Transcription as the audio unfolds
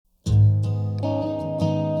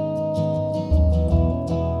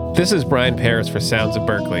This is Brian Paris for Sounds of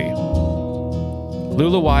Berkeley.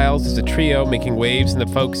 Lula Wiles is a trio making waves in the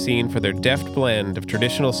folk scene for their deft blend of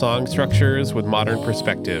traditional song structures with modern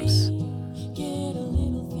perspectives.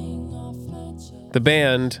 The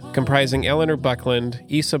band, comprising Eleanor Buckland,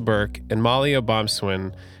 Issa Burke, and Mali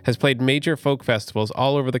Obomsawin, has played major folk festivals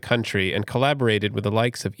all over the country and collaborated with the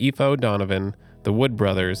likes of Aoife O'Donovan, the Wood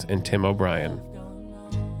Brothers, and Tim O'Brien.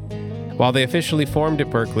 While they officially formed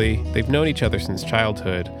at Berkeley, they've known each other since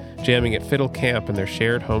childhood, jamming at Fiddle Camp in their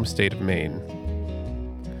shared home state of Maine.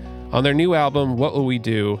 On their new album, What Will We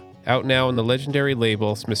Do?, out now on the legendary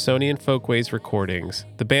label Smithsonian Folkways Recordings,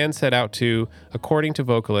 the band set out to, according to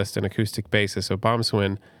vocalist and acoustic bassist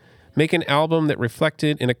Obomsawin, make an album that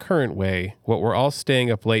reflected in a current way what we're all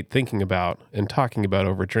staying up late thinking about and talking about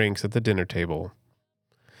over drinks at the dinner table.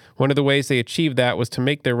 One of the ways they achieved that was to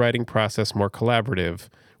make their writing process more collaborative,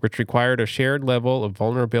 which required a shared level of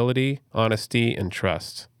vulnerability, honesty, and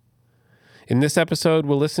trust. In this episode,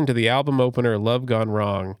 we'll listen to the album opener Love Gone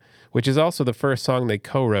Wrong, which is also the first song they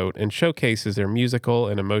co-wrote and showcases their musical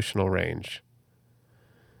and emotional range.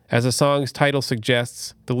 As the song's title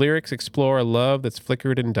suggests, the lyrics explore a love that's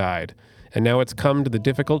flickered and died, and now it's come to the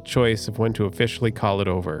difficult choice of when to officially call it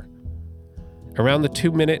over. Around the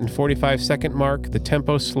 2-minute and 45-second mark, the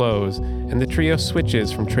tempo slows, and the trio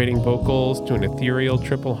switches from trading vocals to an ethereal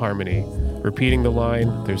triple harmony, repeating the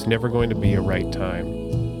line, "There's never going to be a right time."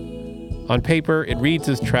 On paper, it reads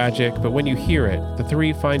as tragic, but when you hear it, the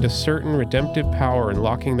three find a certain redemptive power in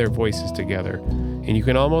locking their voices together, and you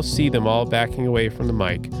can almost see them all backing away from the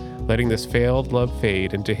mic, letting this failed love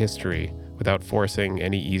fade into history without forcing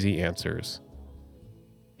any easy answers.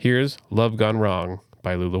 Here's Love Gone Wrong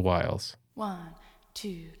by Lula Wiles. 1,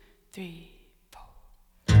 2, 3.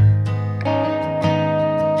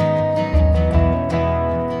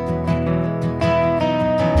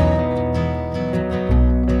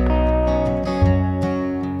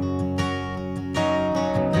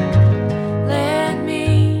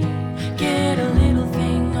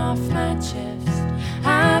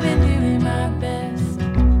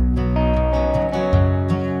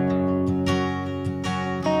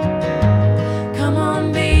 Come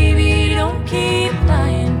on, baby, don't keep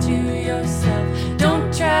lying to yourself.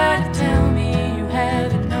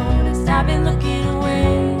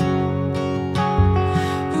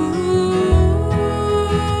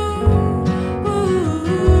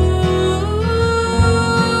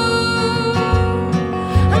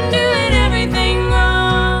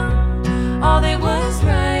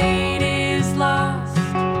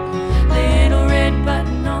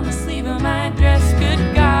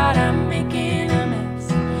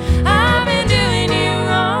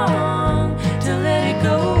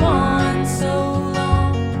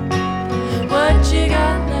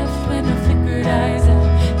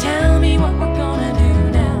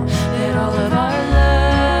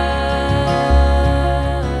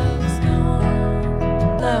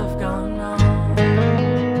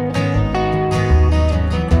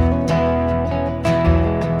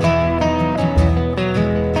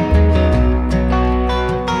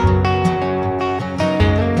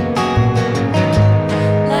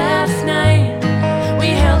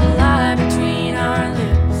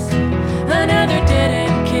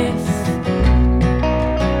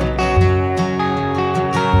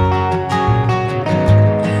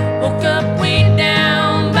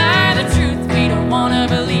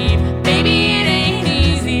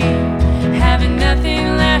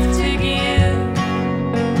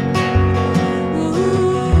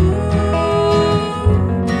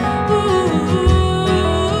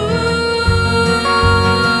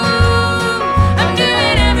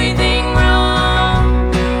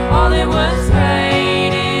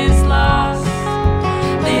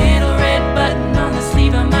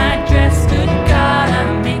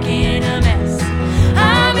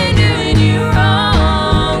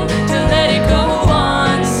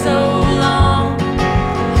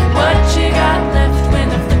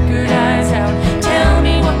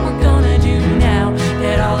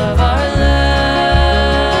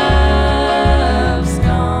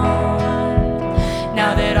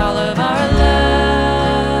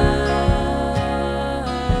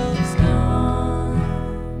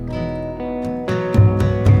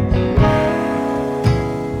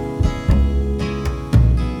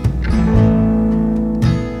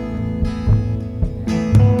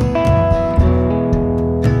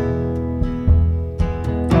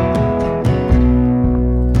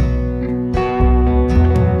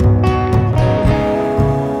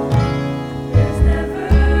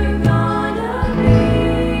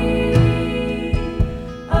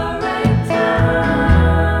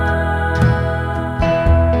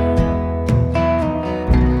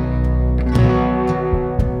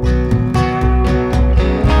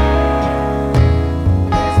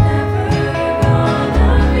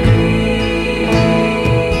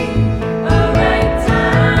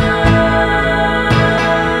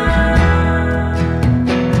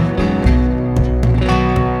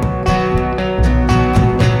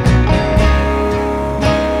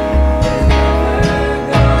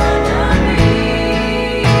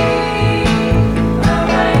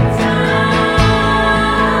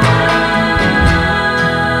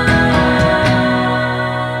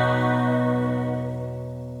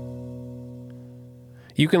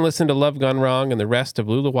 can listen to Love Gone Wrong and the rest of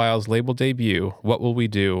Lula Wiles' label debut, What Will We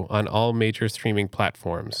Do, on all major streaming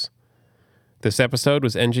platforms. This episode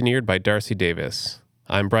was engineered by Darcy Davis.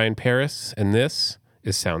 I'm Brian Paris, and this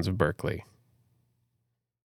is Sounds of Berkeley.